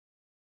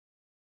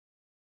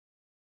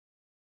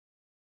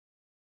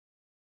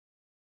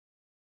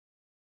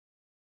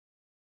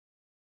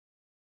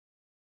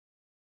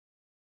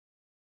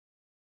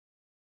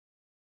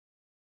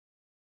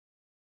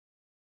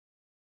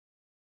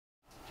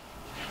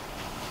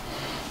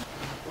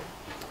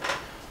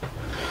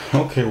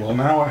Okay, well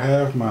now I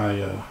have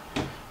my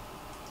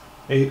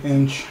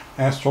 8-inch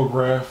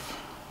astrograph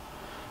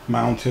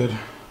mounted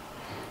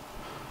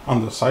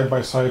on the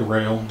side-by-side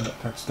rail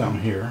that's down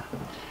here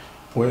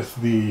with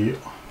the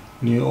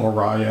new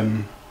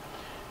Orion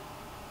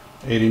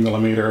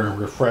 80mm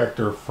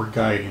refractor for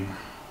guiding.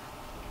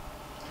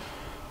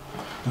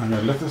 I'm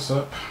going to lift this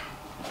up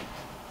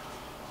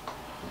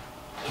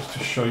just to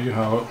show you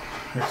how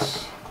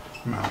it's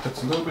mounted.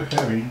 It's a little bit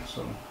heavy,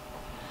 so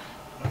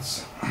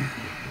let's...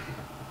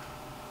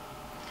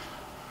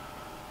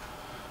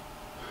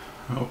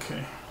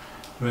 Okay,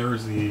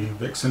 there's the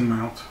Vixen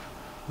mount,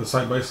 the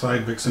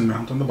side-by-side Vixen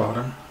mount on the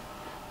bottom.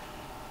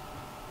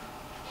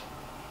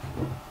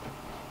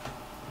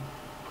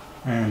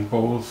 And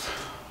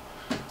both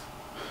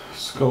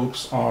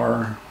scopes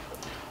are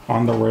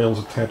on the rails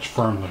attached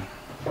firmly.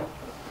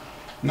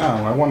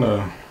 Now I want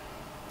to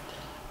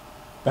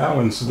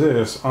balance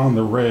this on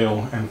the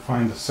rail and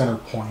find the center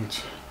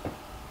point.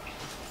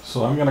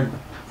 So I'm going to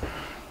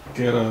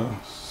get a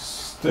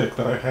stick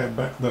that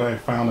I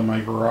found in my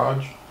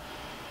garage.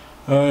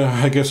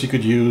 I guess you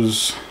could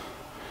use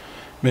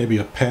maybe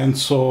a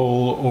pencil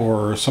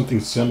or something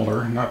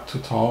similar, not too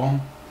tall.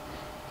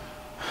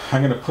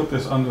 I'm going to put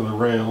this under the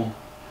rail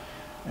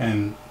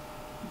and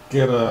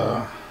get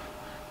a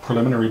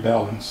preliminary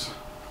balance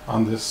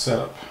on this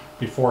setup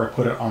before I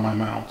put it on my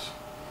mount.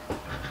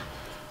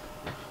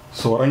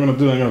 So what I'm going to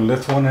do, I'm going to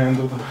lift one end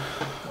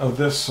of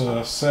this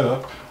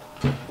setup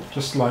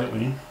just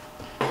slightly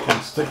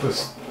and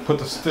put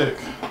the stick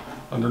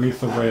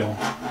underneath the rail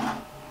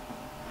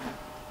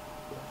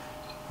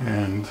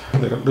and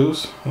let it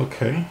loose.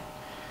 Okay,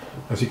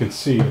 as you can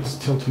see, it's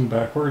tilting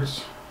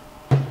backwards.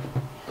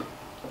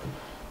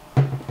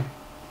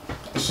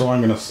 So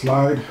I'm going to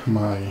slide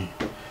my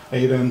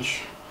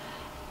 8-inch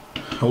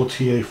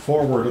OTA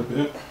forward a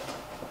bit.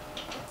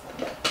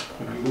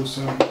 I'm going to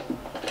loosen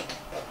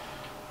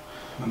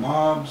the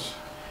knobs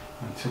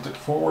and tilt it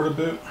forward a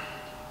bit.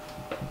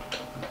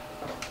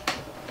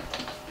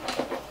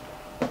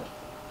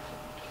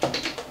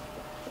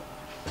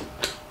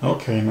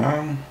 Okay,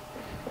 now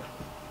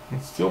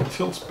it still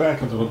tilts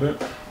back a little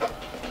bit,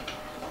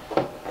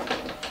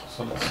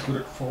 so let's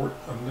scoot it forward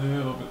a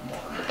little bit more.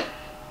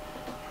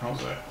 How's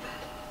that?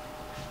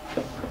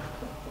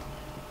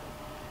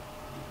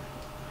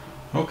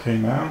 Okay,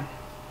 now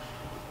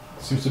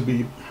it seems to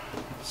be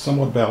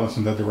somewhat balanced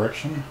in that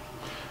direction.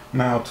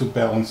 Now to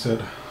balance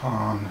it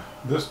on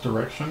this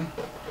direction,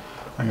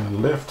 I'm going to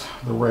lift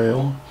the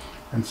rail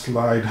and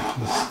slide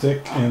the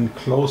stick in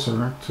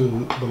closer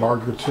to the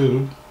larger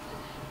tube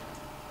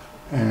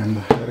and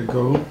let it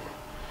go.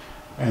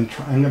 And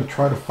I'm going to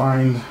try to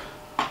find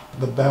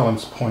the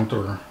balance point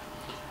or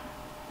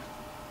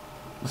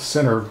the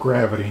center of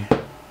gravity.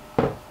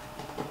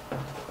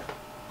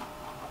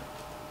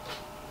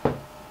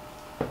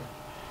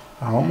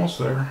 I'm almost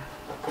there.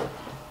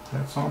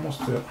 That's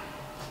almost it.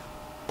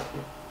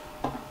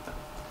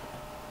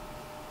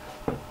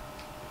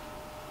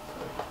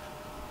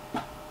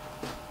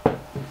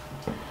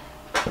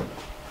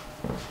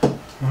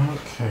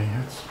 Okay,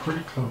 it's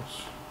pretty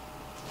close.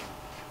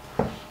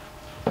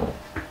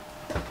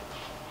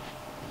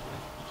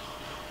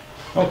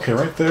 Okay,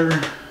 right there,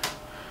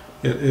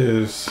 it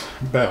is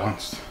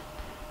balanced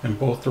in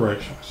both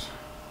directions.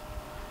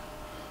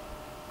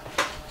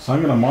 So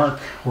I'm going to mark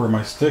where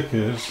my stick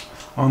is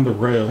on the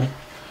rail.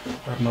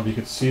 I don't know if you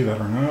can see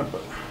that or not,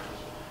 but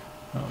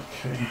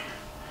okay.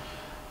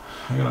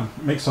 I'm going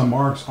to make some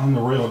marks on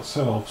the rail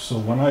itself, so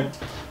when I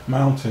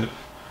mount it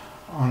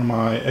on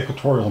my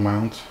Equatorial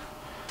mount,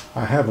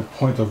 I have a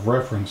point of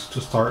reference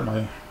to start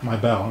my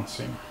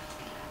balancing.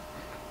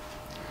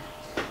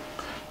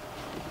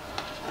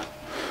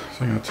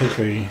 So I'm going to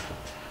take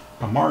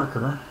a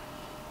marker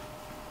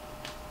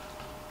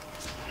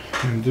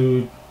and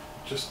do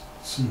just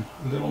some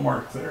little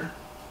mark there.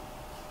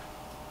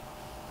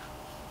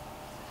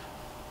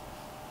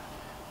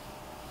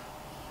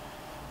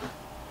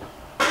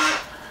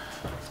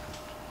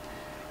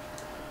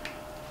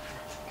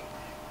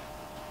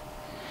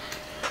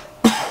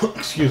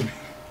 Excuse me.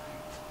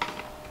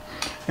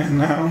 And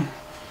now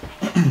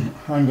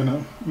I'm going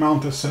to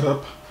mount this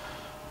setup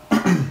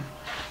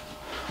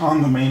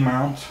on the main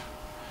mount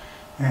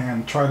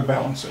and try to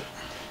balance it.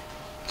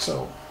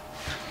 So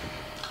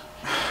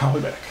I'll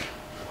be back.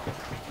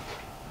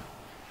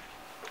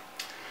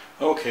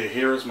 Okay,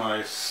 here's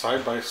my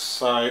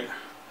side-by-side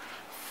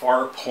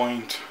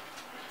Farpoint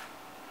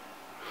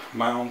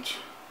mount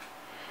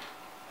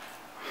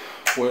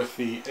with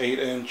the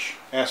 8-inch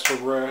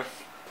astrograph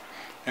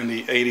and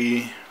the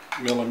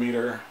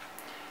 80mm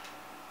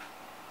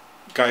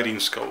guiding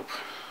scope.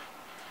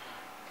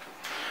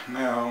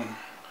 Now,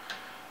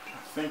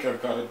 I think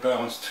I've got it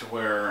balanced to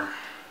where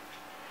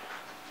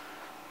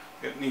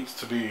it needs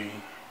to be.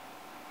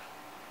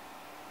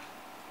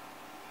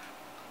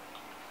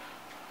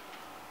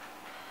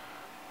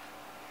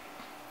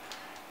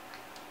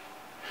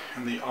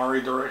 In the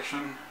RE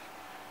direction.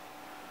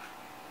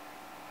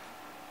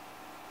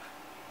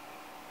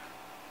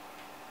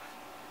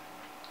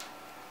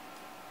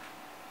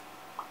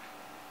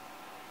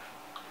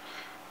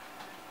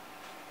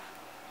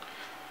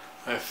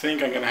 I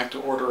think I'm gonna have to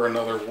order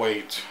another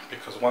weight,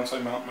 because once I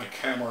mount my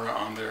camera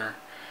on there,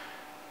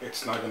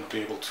 it's not going to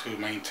be able to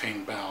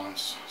maintain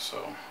balance.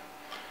 So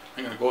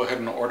I'm going to go ahead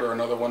and order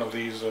another one of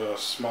these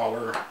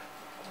smaller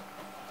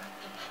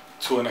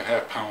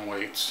 2.5 pound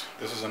weights.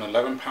 This is an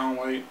 11 pound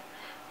weight.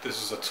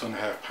 This is a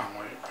 2.5 pound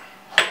weight.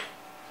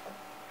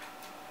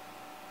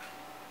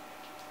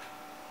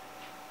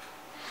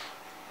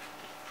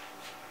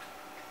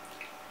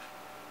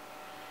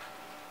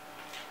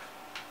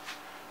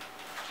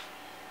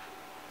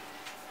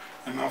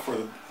 And now for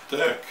the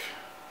deck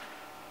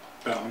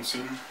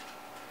balancing.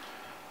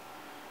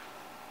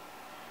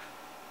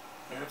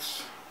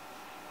 It's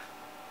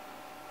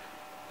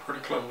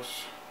pretty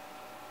close.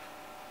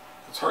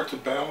 It's hard to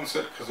balance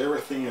it because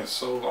everything is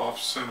so off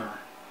center.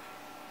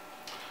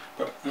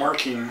 But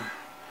marking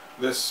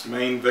this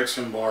main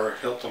Vixen bar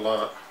helped a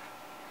lot.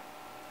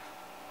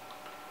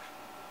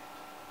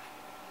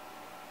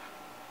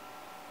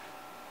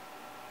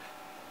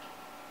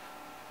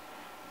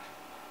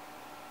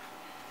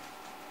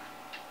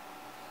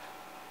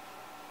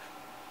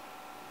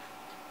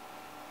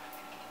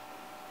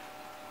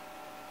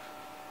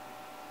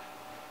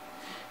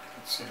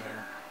 Let's see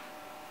there.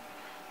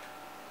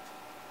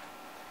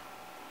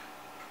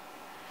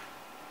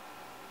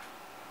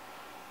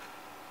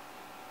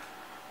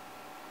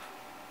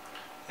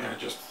 Yeah,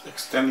 just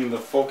extending the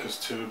focus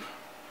tube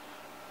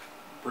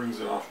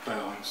brings it off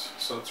balance,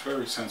 so it's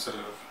very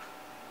sensitive.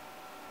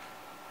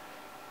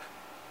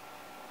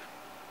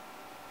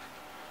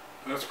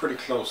 That's pretty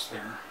close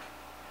there.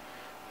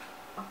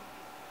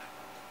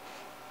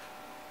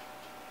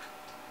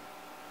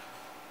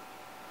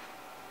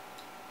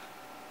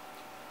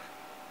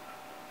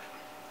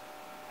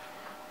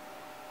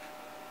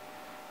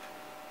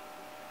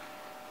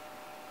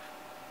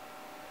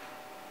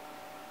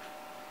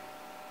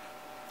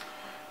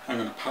 I'm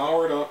going to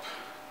power it up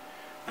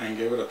and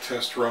give it a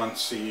test run,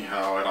 see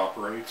how it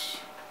operates,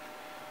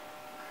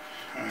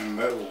 and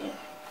that will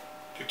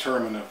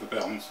determine if the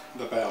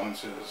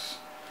balance is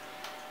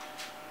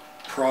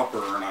proper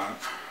or not.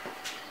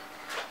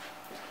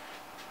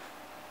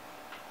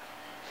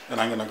 And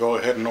I'm going to go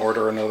ahead and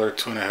order another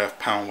 2.5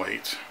 pound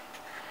weight.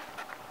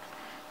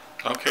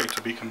 Okay,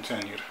 to be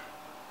continued.